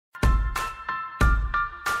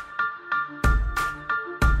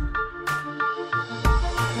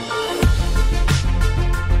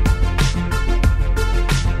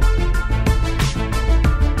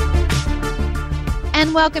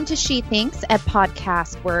and welcome to She Thinks, a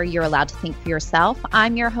podcast where you're allowed to think for yourself.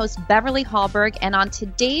 I'm your host, Beverly Hallberg, and on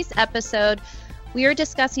today's episode, we are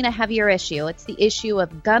discussing a heavier issue. It's the issue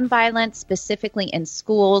of gun violence, specifically in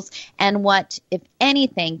schools, and what, if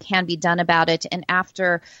anything, can be done about it. And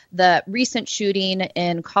after the recent shooting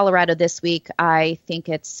in Colorado this week, I think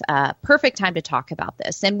it's a perfect time to talk about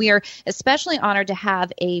this. And we are especially honored to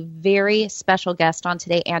have a very special guest on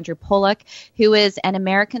today, Meadow Pollack, who is an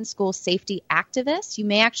American school safety activist. You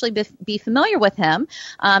may actually be familiar with him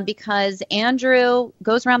because Andrew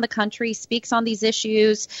goes around the country, speaks on these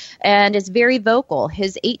issues, and is very vocal.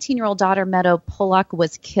 His 18-year-old daughter, Meadow Pollack,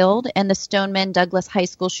 was killed in the Stoneman Douglas High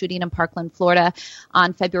School shooting in Parkland, Florida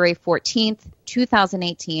on February 14th,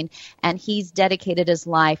 2018, and he's dedicated his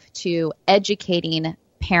life to educating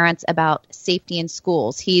parents about safety in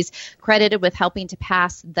schools. He's credited with helping to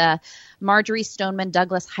pass the Marjorie Stoneman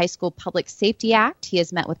Douglas High School Public Safety Act. He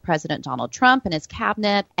has met with President Donald Trump and his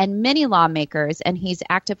cabinet and many lawmakers, and he's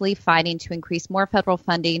actively fighting to increase more federal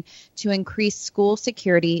funding to increase school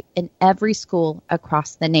security in every school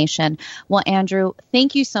across the nation. Well, Andrew,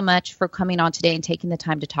 thank you so much for coming on today and taking the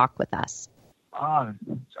time to talk with us.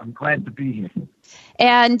 I'm glad to be here.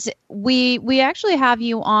 And we actually have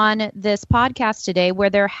you on this podcast today where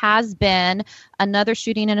there has been another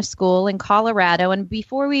shooting in a school in Colorado. And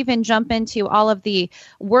before we even jump into all of the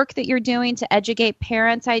work that you're doing to educate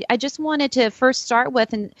parents, I just wanted to first start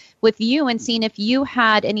with you and seeing if you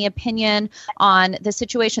had any opinion on the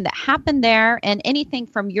situation that happened there and anything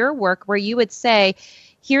from your work where you would say,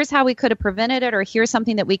 here's how we could have prevented it, or here's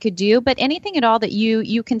something that we could do, but anything at all that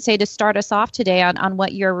you can say to start us off today on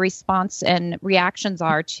what your response and reactions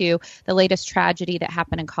are to the latest tragedy that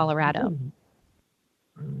happened in Colorado.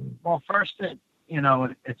 Well, first,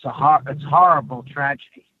 it's horrible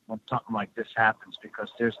tragedy when something like this happens, because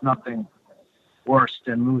there's nothing worse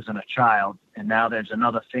than losing a child. And now there's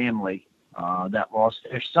another family that lost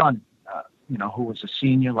their son, who was a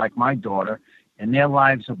senior like my daughter. And their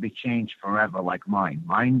lives will be changed forever like mine.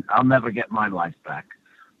 I'll never get my life back.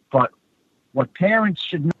 But what parents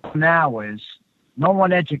should know now is no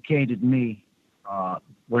one educated me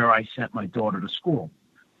where I sent my daughter to school.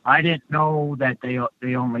 I didn't know that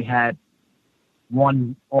they only had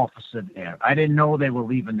one officer there. I didn't know they were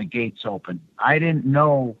leaving the gates open. I didn't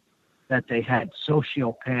know that they had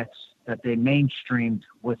sociopaths that they mainstreamed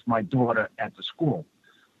with my daughter at the school.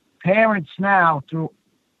 Parents now,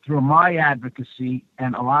 through my advocacy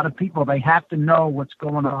and a lot of people, they have to know what's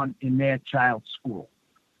going on in their child's school.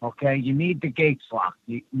 Okay, you need the gates locked.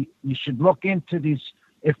 You should look into these,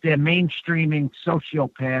 if they're mainstreaming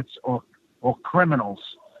sociopaths or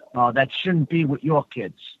criminals that shouldn't be with your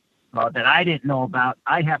kids, that I didn't know about.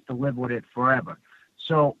 I have to live with it forever.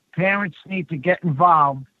 So parents need to get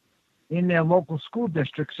involved in their local school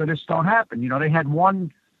district so this don't happen. They had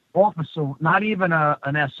one officer, not even an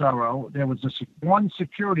SRO. There was one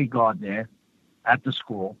security guard there at the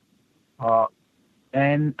school.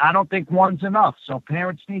 And I don't think one's enough. So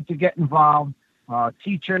parents need to get involved.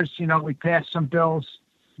 Teachers, we passed some bills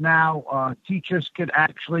now. Teachers could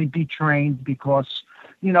actually be trained because,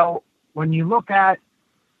 when you look at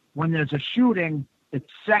when there's a shooting,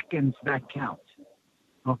 it's seconds that count.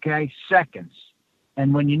 Okay? Seconds.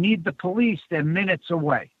 And when you need the police, they're minutes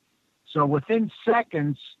away. So within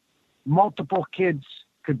seconds, multiple kids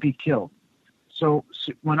could be killed. So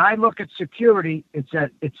when I look at security, it's at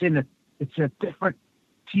different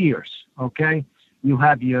tiers. Okay, you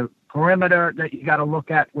have your perimeter that you got to look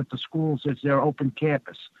at with the schools as their open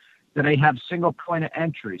campus. Do they have single point of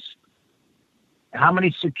entries? How many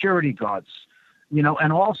security guards?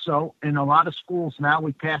 And also in a lot of schools now,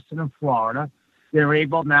 we passed it in Florida. They're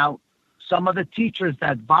able now. Some of the teachers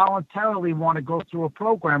that voluntarily want to go through a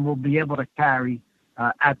program will be able to carry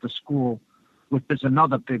at the school, which is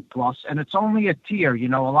another big plus. And it's only a tier.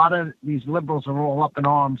 A lot of these liberals are all up in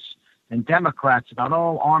arms, and Democrats about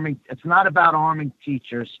arming. It's not about arming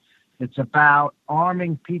teachers. It's about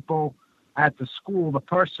arming people at the school, the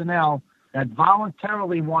personnel that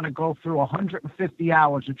voluntarily want to go through 150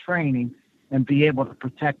 hours of training and be able to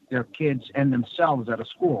protect their kids and themselves at a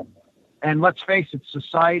school. And let's face it,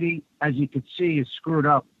 society, as you can see, is screwed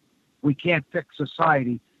up. We can't fix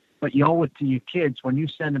society, but you owe it to your kids when you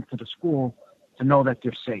send them to the school to know that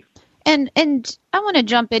they're safe. And I want to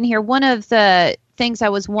jump in here. One of the things I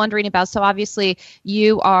was wondering about, so obviously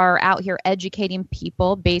you are out here educating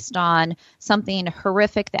people based on something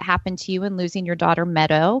horrific that happened to you in losing your daughter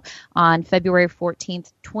Meadow on February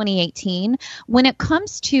 14th, 2018. When it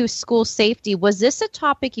comes to school safety, was this a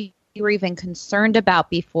topic you were even concerned about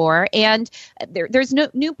before. And there's no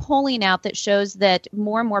new polling out that shows that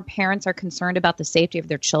more and more parents are concerned about the safety of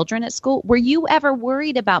their children at school. Were you ever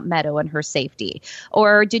worried about Meadow and her safety?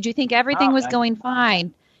 Or did you think everything was going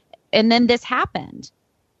fine? And then this happened.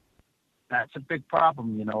 That's a big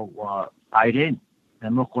problem. I didn't.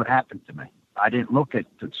 And look what happened to me. I didn't look at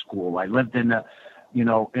the school. I lived in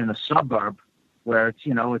a suburb where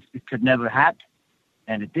it could never happen.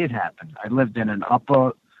 And it did happen. I lived in an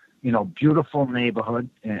upper, beautiful neighborhood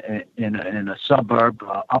in a suburb,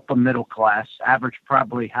 upper middle class. Average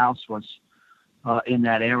probably house was in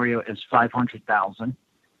that area is 500,000.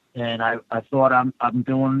 And I thought I'm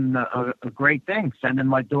doing a great thing, sending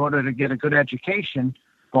my daughter to get a good education.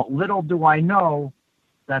 But little do I know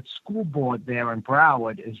that school board there in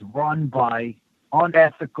Broward is run by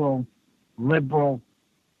unethical, liberal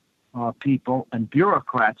people and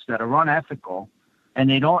bureaucrats that are unethical, and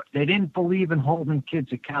they didn't believe in holding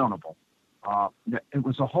kids accountable. It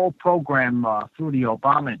was a whole program through the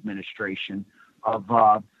Obama administration of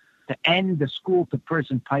to end the school to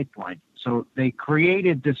prison pipeline. So they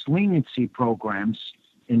created this leniency programs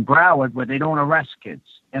in Broward where they don't arrest kids,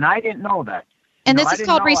 and I didn't know that. And this is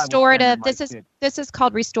called restorative. This is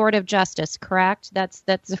called restorative justice, correct? That's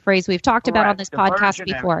a phrase we've talked about on this podcast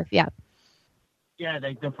before. Yeah. Yeah,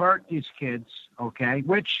 they divert these kids, okay,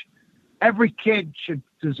 which every kid should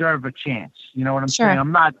deserve a chance. You know what I'm saying?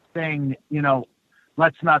 I'm not saying,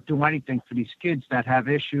 let's not do anything for these kids that have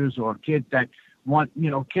issues or kids that want,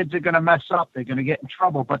 kids are going to mess up. They're going to get in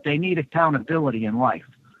trouble, but they need accountability in life,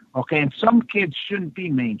 okay? And some kids shouldn't be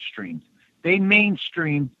mainstreamed. They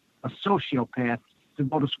mainstream a sociopath to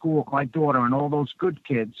go to school with my daughter and all those good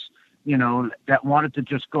kids, that wanted to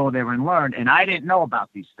just go there and learn. And I didn't know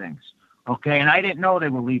about these things. Okay. And I didn't know they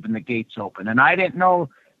were leaving the gates open. And I didn't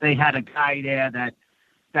know they had a guy there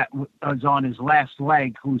that was on his last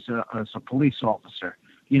leg, who's a police officer,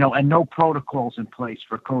 and no protocols in place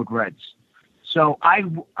for code reds. So I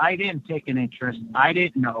didn't take an interest. I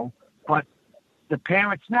didn't know, but the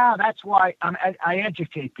parents now, that's why I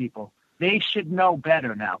educate people. They should know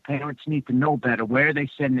better now. Parents need to know better where they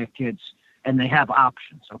send their kids, and they have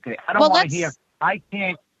options. Okay, I don't want to hear. I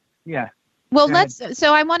can't. Yeah. Well,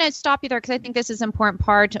 so I want to stop you there because I think this is an important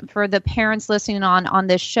part for the parents listening on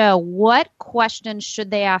this show. What questions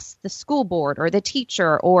should they ask the school board or the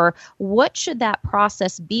teacher, or what should that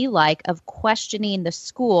process be like of questioning the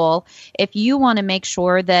school if you want to make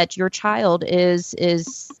sure that your child is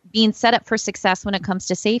being set up for success when it comes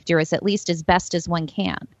to safety, or is at least as best as one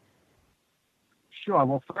can? Sure.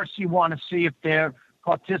 Well, first you want to see if they're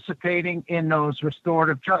participating in those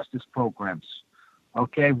restorative justice programs.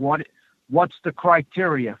 Okay, what's the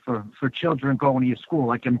criteria for children going to your school?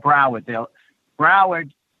 Like in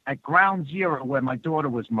Broward, at Ground Zero, where my daughter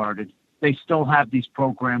was murdered, they still have these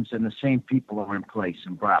programs, and the same people are in place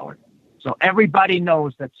in Broward. So everybody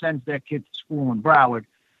knows that sends their kids to school in Broward,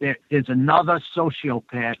 there is another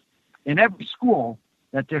sociopath in every school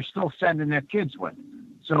that they're still sending their kids with.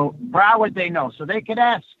 So Broward, they know. So they could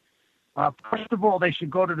ask, first of all, they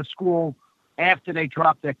should go to the school after they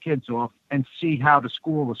drop their kids off and see how the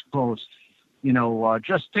school is closed.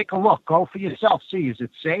 Just take a look. Go for yourself. See, is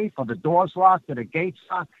it safe? Are the doors locked? Are the gates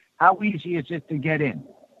locked? How easy is it to get in?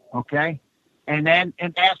 Okay? And then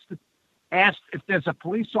ask if there's a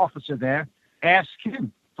police officer there, ask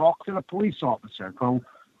him. Talk to the police officer. Go,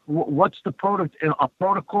 what's the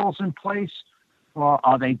protocols in place?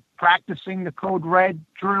 Are they practicing the code red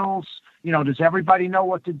drills? Does everybody know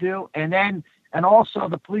what to do? And also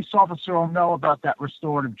the police officer will know about that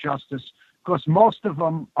restorative justice, because most of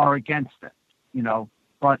them are against it,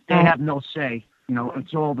 but they have no say.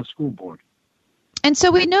 It's all the school board. And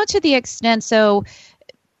so we know to the extent, so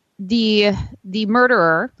the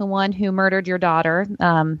murderer, the one who murdered your daughter,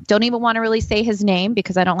 don't even want to really say his name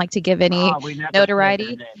because I don't like to give any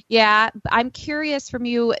notoriety. Yeah, I'm curious from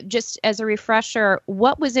you, just as a refresher,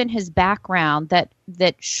 what was in his background that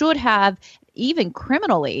should have, even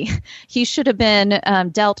criminally, he should have been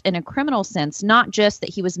dealt in a criminal sense, not just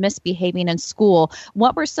that he was misbehaving in school.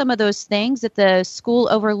 What were some of those things that the school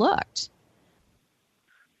overlooked?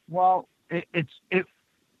 Well,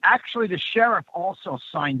 actually, the sheriff also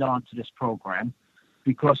signed on to this program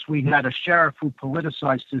because we had a sheriff who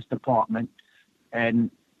politicized his department,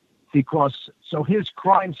 and so his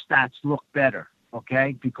crime stats look better,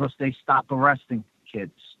 okay, because they stop arresting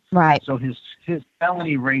kids. Right. So his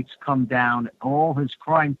felony rates come down, all his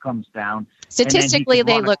crime comes down. Statistically,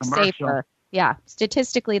 they look safer. Yeah,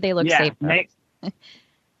 statistically, they look safer.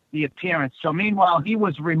 The appearance. So meanwhile, he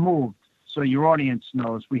was removed. So your audience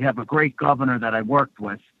knows we have a great governor that I worked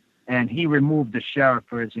with, and he removed the sheriff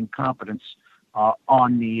for his incompetence.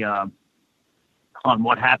 on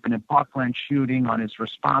what happened in Parkland shooting, on his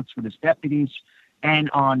response with his deputies, and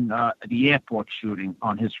on the airport shooting,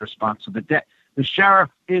 on his response. So the sheriff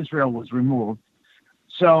Israel was removed.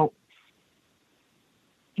 So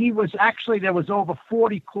there was over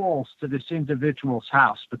 40 calls to this individual's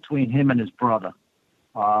house between him and his brother.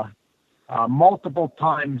 Multiple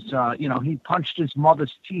times, he punched his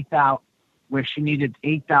mother's teeth out where she needed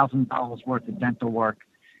 $8,000 worth of dental work.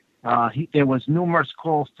 There was numerous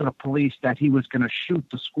calls to the police that he was going to shoot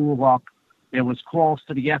the school up. There was calls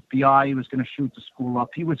to the FBI he was going to shoot the school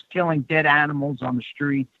up. He was killing dead animals on the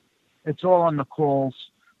street. It's all on the calls.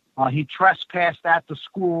 He trespassed at the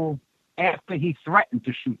school after he threatened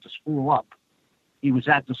to shoot the school up. He was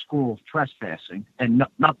at the school trespassing, and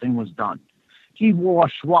nothing was done. He wore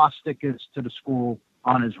swastikas to the school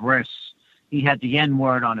on his wrists. He had the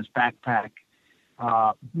N-word on his backpack.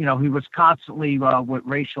 He was constantly with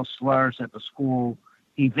racial slurs at the school.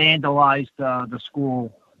 He vandalized the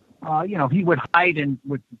school. He would hide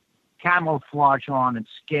with camouflage on and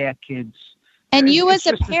scare kids. And you as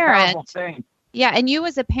a parent,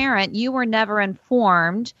 you were never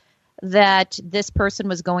informed that this person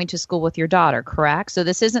was going to school with your daughter, correct? So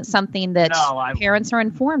this isn't something that parents are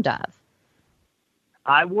informed of.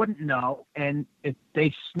 I wouldn't know, and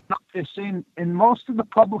they snuck this in most of the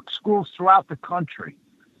public schools throughout the country.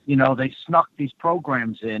 They snuck these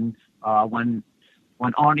programs in when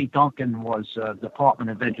Arnie Duncan was Department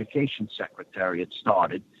of Education Secretary. It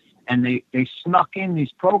started, and they snuck in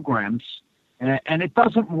these programs, and it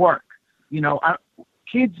doesn't work.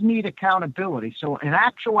 Kids need accountability. So in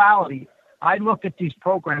actuality, I look at these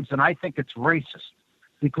programs and I think it's racist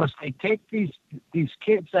because they take these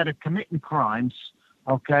kids that are committing crimes.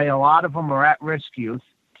 Okay, a lot of them are at-risk youth,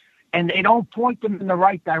 and they don't point them in the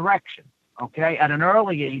right direction, okay, at an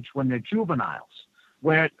early age when they're juveniles,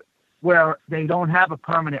 where they don't have a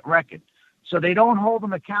permanent record. So they don't hold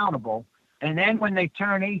them accountable, and then when they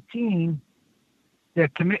turn 18, they're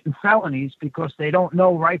committing felonies because they don't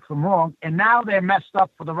know right from wrong, and now they're messed up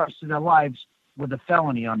for the rest of their lives with a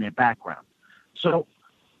felony on their background. So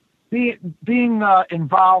being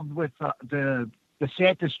involved with the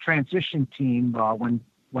DeSantis transition team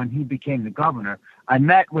when he became the governor, I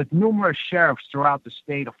met with numerous sheriffs throughout the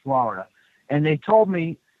state of Florida, and they told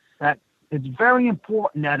me that it's very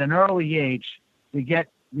important at an early age to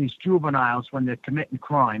get these juveniles when they're committing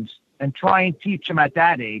crimes and try and teach them at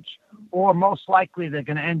that age, or most likely they're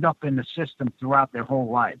going to end up in the system throughout their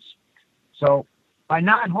whole lives. So by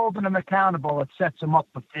not holding them accountable, it sets them up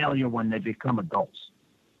for failure when they become adults.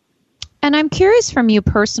 And I'm curious from you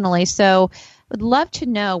personally, so would love to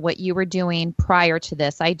know what you were doing prior to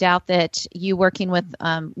this. I doubt that you working with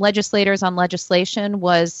legislators on legislation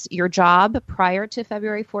was your job prior to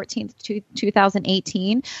February 14th,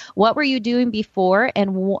 2018. What were you doing before,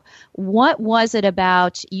 and what was it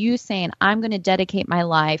about you saying, I'm going to dedicate my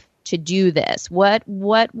life to do this? What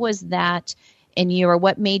was that in you, or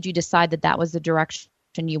what made you decide that was the direction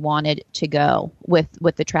you wanted to go with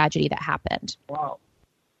the tragedy that happened? Wow.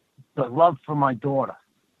 The love for my daughter.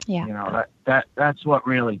 Yeah. That's what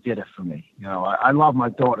really did it for me. I love my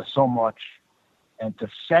daughter so much, and to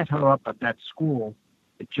set her up at that school,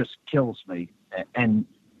 it just kills me. And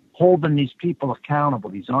holding these people accountable,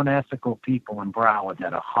 these unethical people in Broward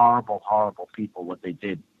that are horrible, horrible people, what they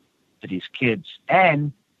did to these kids,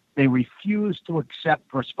 and they refuse to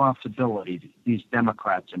accept responsibility, these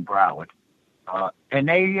Democrats in Broward. And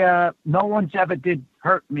no one's ever did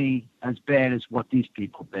hurt me as bad as what these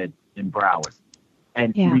people did in Broward,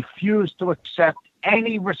 and refused to accept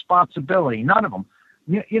any responsibility. None of them.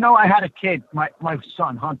 I had a kid, my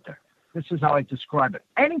son Hunter. This is how I describe it.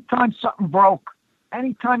 Anytime something broke,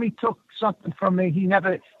 anytime he took something from me,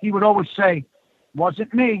 he would always say,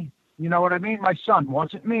 "Wasn't me." You know what I mean? My son,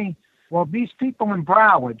 wasn't me. Well, these people in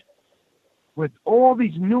Broward, with all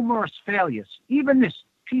these numerous failures, even this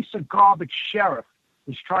piece of garbage sheriff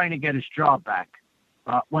was trying to get his job back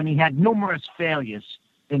when he had numerous failures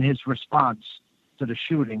in his response to the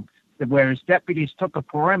shooting, where his deputies took a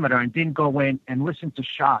perimeter and didn't go in and listen to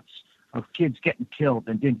shots of kids getting killed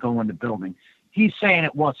and didn't go in the building. He's saying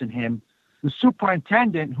it wasn't him. The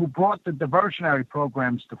superintendent who brought the diversionary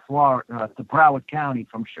programs to Florida, to Broward County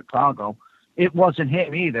from Chicago, it wasn't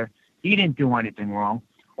him either. He didn't do anything wrong.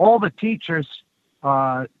 All the teachers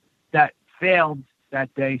that failed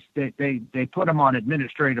that day, they put them on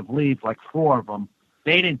administrative leave, like 4 of them.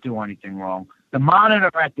 They didn't do anything wrong. The monitor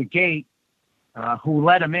at the gate, who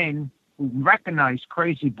let him in, who recognized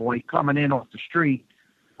Crazy Boy coming in off the street,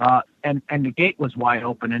 and the gate was wide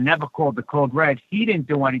open and never called the code red. He didn't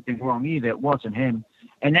do anything wrong either. It wasn't him.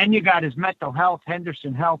 And then you got his mental health,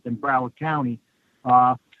 Henderson Health in Broward County,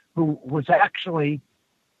 who was actually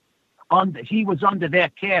he was under their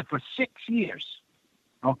care for 6 years.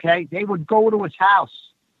 Okay, they would go to his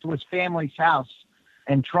house, to his family's house,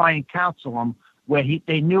 and try and counsel him. Where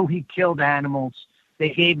they knew he killed animals. They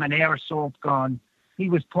gave him an air assault gun. He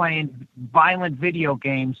was playing violent video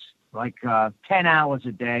games like 10 hours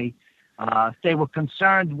a day. They were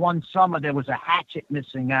concerned one summer there was a hatchet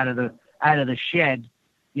missing out of the shed.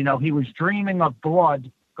 You know, he was dreaming of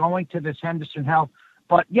blood, going to this Henderson Health,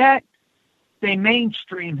 but yet they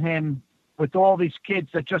mainstream him with all these kids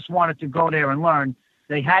that just wanted to go there and learn.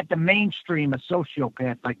 They had to mainstream a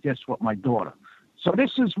sociopath like this with my daughter. So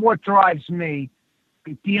this is what drives me,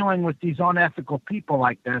 dealing with these unethical people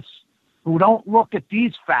like this who don't look at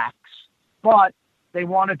these facts, but they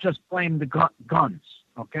want to just blame the guns,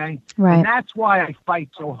 okay? Right. And that's why I fight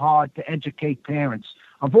so hard to educate parents.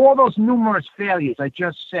 Of all those numerous failures I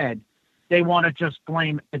just said, they want to just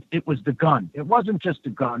blame it was the gun. It wasn't just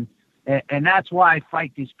the gun, and that's why I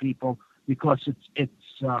fight these people, because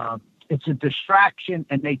it's a distraction,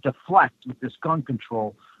 and they deflect with this gun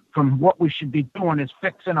control from what we should be doing is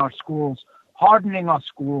fixing our schools, hardening our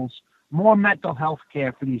schools, more mental health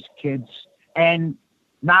care for these kids, and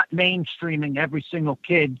not mainstreaming every single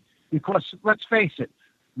kid. Because let's face it,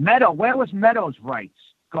 where was Meadow's rights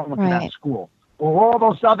going to that school? Or all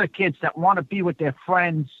those other kids that want to be with their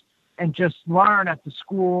friends and just learn at the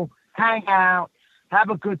school, hang out, have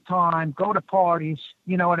a good time, go to parties,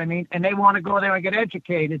 you know what I mean? And they want to go there and get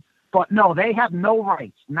educated. But no, they have no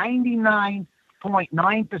rights.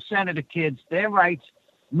 99.9% of the kids, their rights,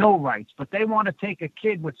 no rights. But they want to take a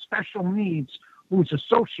kid with special needs who's a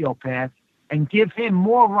sociopath and give him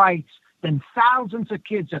more rights than thousands of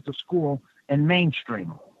kids at the school and mainstream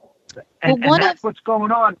them. And that's what's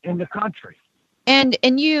going on in the country. And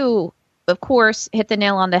you, of course, hit the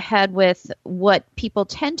nail on the head with what people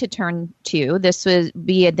tend to turn to. This would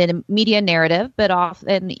be the media narrative, but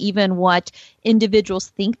often even what individuals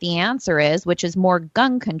think the answer is, which is more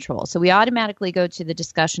gun control. So we automatically go to the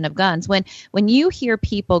discussion of guns. When you hear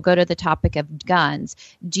people go to the topic of guns,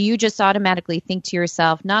 do you just automatically think to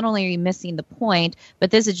yourself, not only are you missing the point, but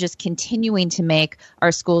this is just continuing to make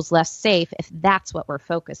our schools less safe if that's what we're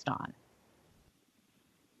focused on?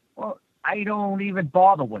 Well, I don't even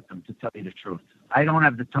bother with them, to tell you the truth. I don't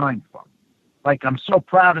have the time for them. Like, I'm so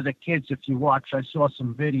proud of the kids. If you watch, I saw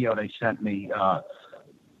some video they sent me.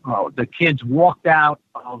 The kids walked out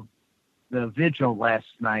of the vigil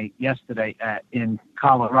yesterday in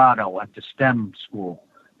Colorado at the STEM school.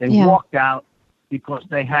 They walked out because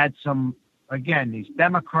they had these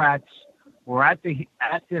Democrats were at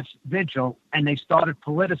this vigil, and they started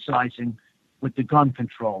politicizing with the gun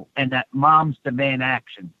control and that Moms Demand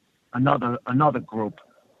Action. Another group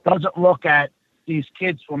doesn't look at these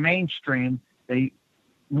kids who are mainstream.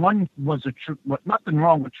 One was nothing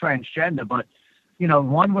wrong with transgender, but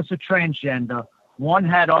one was a transgender. One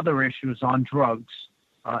had other issues on drugs.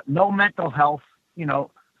 No mental health.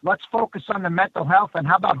 Let's focus on the mental health. And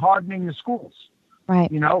how about hardening the schools? Right.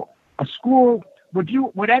 A school.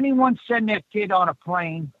 Would anyone send their kid on a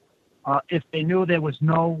plane if they knew there was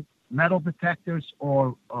no metal detectors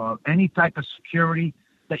or any type of security?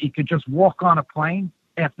 That you could just walk on a plane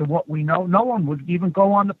after what we know? No one would even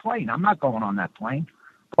go on the plane. I'm not going on that plane.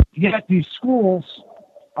 Yet these schools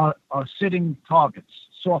are sitting targets,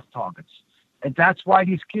 soft targets. And that's why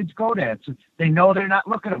these kids go there. They know they're not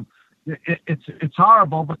looking at them. It's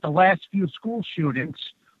horrible, but the last few school shootings,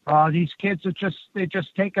 these kids they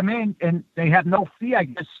just take them in, and they have no fear. I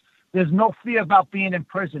guess there's no fear about being in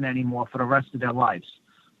prison anymore for the rest of their lives.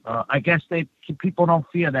 I guess people don't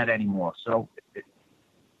fear that anymore. So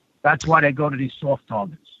that's why they go to these soft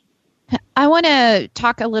targets. I want to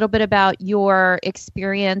talk a little bit about your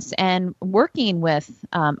experience and working with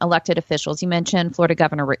elected officials. You mentioned Florida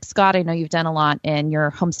Governor Rick Scott. I know you've done a lot in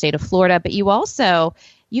your home state of Florida, but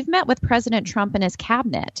you've met with President Trump and his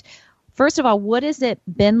cabinet. First of all, what has it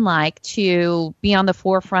been like to be on the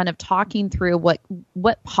forefront of talking through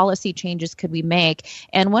what policy changes could we make,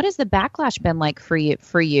 and what has the backlash been like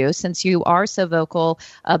for you since you are so vocal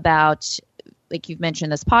about, like you've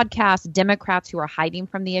mentioned this podcast, Democrats who are hiding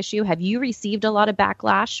from the issue? Have you received a lot of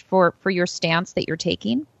backlash for your stance that you're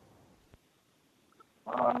taking?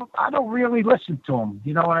 I don't really listen to them.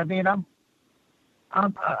 You know what I mean? I'm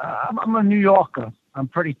a New Yorker. I'm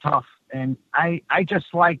pretty tough, and I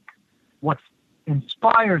just like what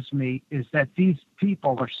inspires me is that these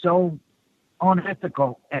people are so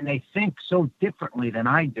unethical and they think so differently than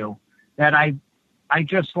I do that I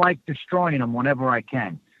just like destroying them whenever I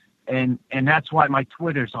can. And that's why my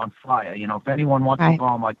Twitter's on fire. If anyone wants to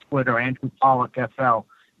follow my Twitter, Andrew Pollack FL,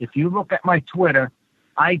 If you look at my Twitter,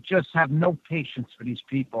 I just have no patience for these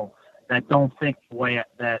people that don't think the way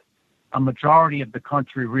that a majority of the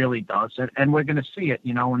country really does. And we're going to see it,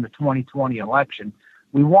 in the 2020 election.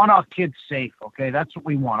 We want our kids safe, okay? That's what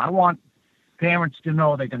we want. I want parents to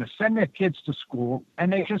know they're going to send their kids to school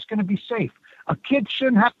and they're just going to be safe. A kid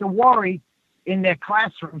shouldn't have to worry in their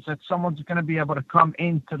classrooms that someone's going to be able to come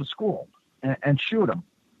into the school and shoot them.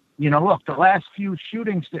 Look, the last few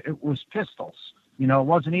shootings, it was pistols. It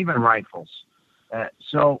wasn't even rifles.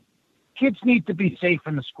 So kids need to be safe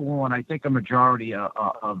in the school, and I think a majority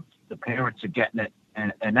of the parents are getting it,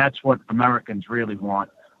 and that's what Americans really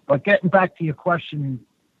want. But getting back to your question,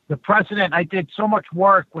 the president, I did so much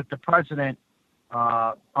work with the president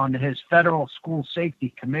on his Federal School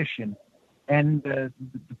Safety Commission, and the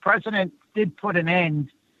president did put an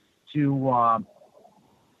end to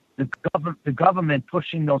the government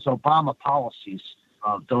pushing those Obama policies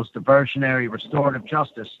of those diversionary restorative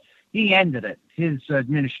justice. He ended it, his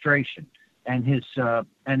administration and his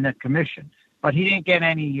and the commission, but he didn't get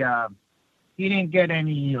any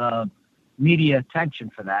media attention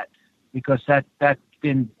for that, because that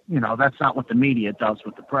didn't, that's not what the media does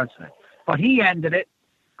with the president. But he ended it.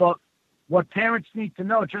 But what parents need to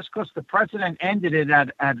know, just because the president ended it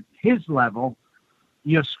at his level,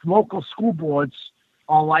 your local school boards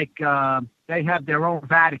are like they have their own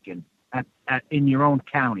Vatican in your own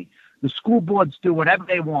county. The school boards do whatever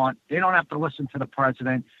they want. They don't have to listen to the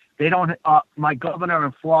president. They don't. My governor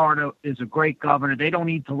in Florida is a great governor. They don't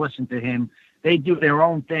need to listen to him. They do their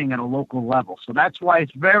own thing at a local level. So that's why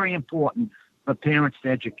it's very important for parents to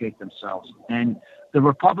educate themselves. And the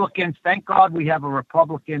Republicans, thank God we have a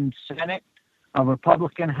Republican Senate, a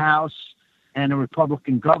Republican House, and a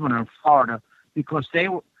Republican governor in Florida, because they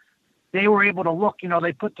were able to look,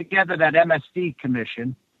 they put together that MSD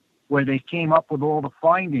commission where they came up with all the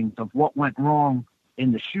findings of what went wrong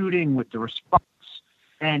in the shooting with the response.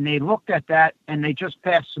 And they looked at that, and they just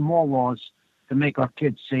passed some more laws to make our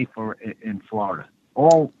kids safer in Florida.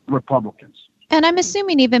 All Republicans. And I'm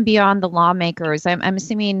assuming even beyond the lawmakers, I'm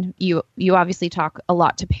assuming you obviously talk a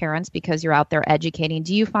lot to parents because you're out there educating.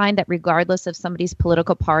 Do you find that regardless of somebody's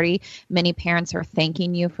political party, many parents are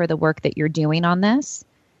thanking you for the work that you're doing on this?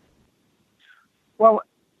 Well,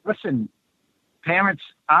 listen, parents,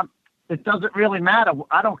 it doesn't really matter.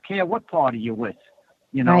 I don't care what party you're with,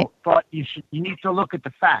 Right. But you need to look at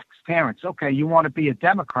the facts. Parents, okay, you want to be a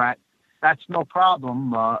Democrat, that's no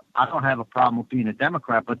problem. I don't have a problem with being a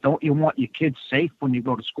Democrat, but don't you want your kids safe when you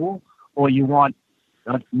go to school? Or you want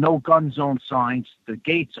no gun zone signs, the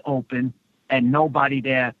gates open, and nobody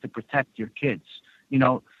there to protect your kids?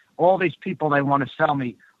 All these people, they want to tell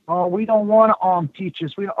me, oh, we don't want to arm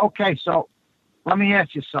teachers. Okay, so let me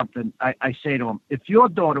ask you something. I say to them, if your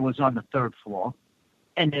daughter was on the third floor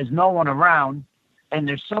and there's no one around and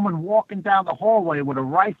there's someone walking down the hallway with a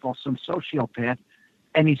rifle, some sociopath,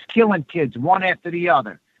 and he's killing kids one after the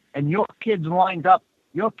other, and your kid's lined up,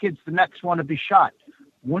 your kid's the next one to be shot,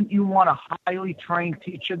 wouldn't you want a highly trained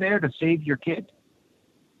teacher there to save your kid?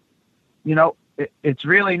 It's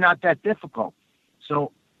really not that difficult.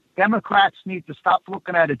 So Democrats need to stop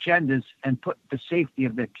looking at agendas and put the safety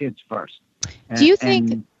of their kids first. Do you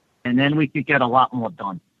think... And then we could get a lot more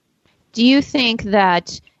done. Do you think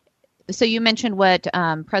that... So you mentioned what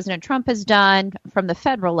President Trump has done from the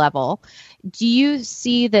federal level. Do you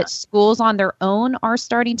see that schools on their own are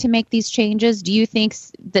starting to make these changes? Do you think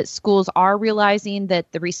that schools are realizing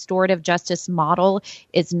that the restorative justice model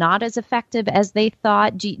is not as effective as they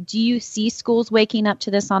thought? Do you see schools waking up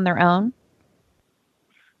to this on their own?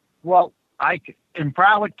 Well, in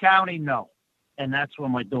Broward County, no. And that's where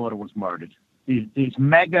my daughter was murdered. It's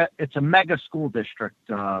a mega school district,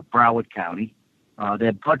 Broward County.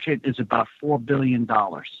 Their budget is about $4 billion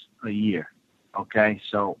a year. Okay,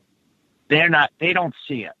 so they don't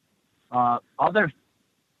see it. Other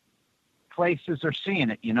places are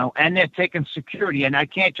seeing it, and they're taking security. And I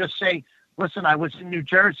can't just say, listen, I was in New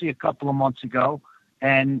Jersey a couple of months ago,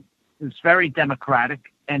 and it's very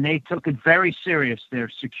democratic, and they took it very serious, their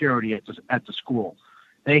security at the school.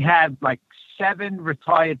 They had like 7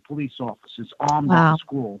 retired police officers armed at the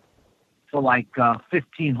school for like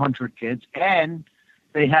 1,500 kids, and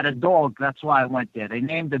they had a dog. That's why I went there. They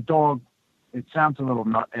named the dog, it sounds a little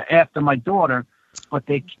nut, after my daughter, but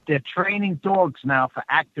they're training dogs now for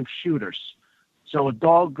active shooters. So a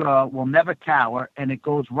dog will never cower, and it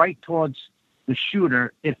goes right towards the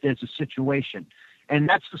shooter if there's a situation. And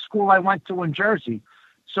that's the school I went to in Jersey.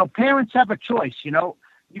 So parents have a choice,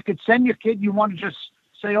 You could send your kid. You want to just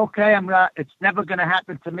say, okay, it's never going to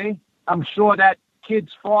happen to me. I'm sure that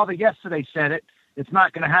kid's father yesterday said it. It's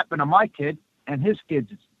not going to happen to my kid and his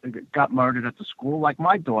kids. got murdered at the school like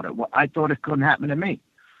my daughter. Well, I thought it couldn't happen to me.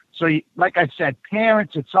 So, like I said,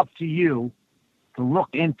 parents, it's up to you to look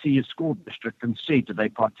into your school district and see, do they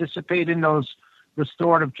participate in those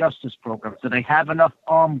restorative justice programs? Do they have enough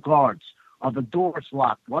armed guards? Are the doors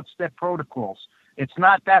locked? What's their protocols? It's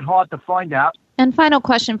not that hard to find out. And final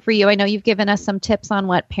question for you. I know you've given us some tips on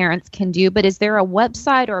what parents can do, but is there a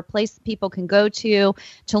website or a place people can go to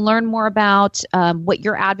learn more about what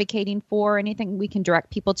you're advocating for? Anything we can direct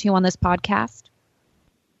people to on this podcast?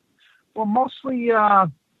 Well, mostly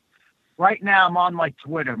right now I'm on my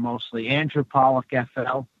Twitter, mostly Andrew Pollack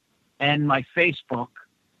FL, and my Facebook.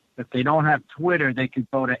 If they don't have Twitter, they could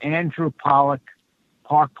go to Andrew Pollack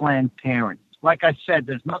Parkland Parent. Like I said,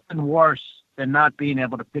 there's nothing worse than not being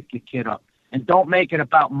able to pick your kid up. And don't make it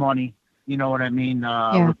about money, you know what I mean,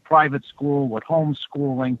 with private school, with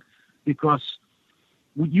homeschooling, because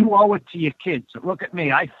you owe it to your kids. Look at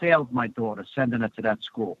me. I failed my daughter sending her to that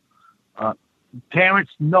school.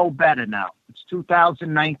 Parents know better now. It's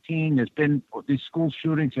 2019. There's been these school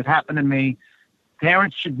shootings that happened to me.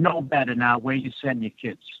 Parents should know better now where you send your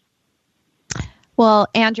kids. Well,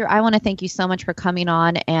 Andrew, I want to thank you so much for coming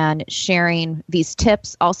on and sharing these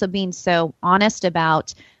tips, also being so honest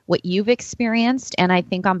about what you've experienced. And I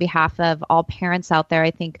think on behalf of all parents out there,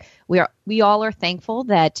 I think we all are thankful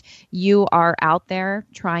that you are out there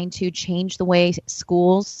trying to change the way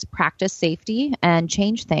schools practice safety and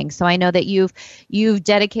change things. So I know that you've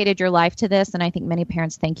dedicated your life to this, and I think many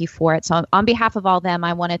parents thank you for it. So on behalf of all them,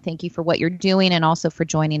 I want to thank you for what you're doing and also for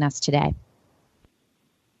joining us today.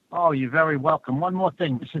 Oh, you're very welcome. One more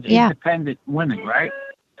thing. This is independent women, right?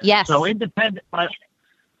 Yes. So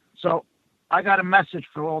I got a message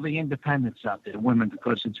for all the independents out there, women,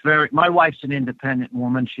 because my wife's an independent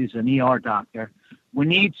woman. She's an ER doctor. We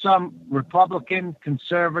need some Republican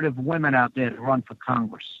conservative women out there to run for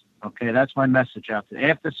Congress. Okay, that's my message out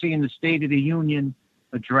there. After seeing the State of the Union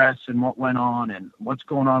address and what went on and what's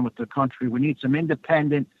going on with the country, we need some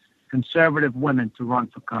independent conservative women to run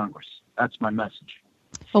for Congress. That's my message.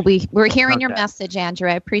 Well, we're hearing your message, Andrew.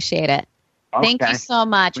 I appreciate it. Okay. Thank you so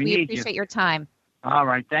much. We appreciate your time. All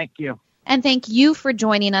right. Thank you. And thank you for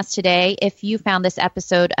joining us today. If you found this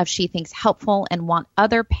episode of She Thinks helpful and want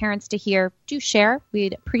other parents to hear, do share.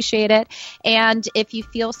 We'd appreciate it. And if you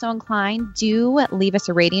feel so inclined, do leave us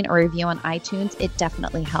a rating or review on iTunes. It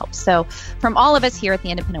definitely helps. So from all of us here at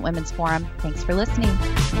the Independent Women's Forum, thanks for listening.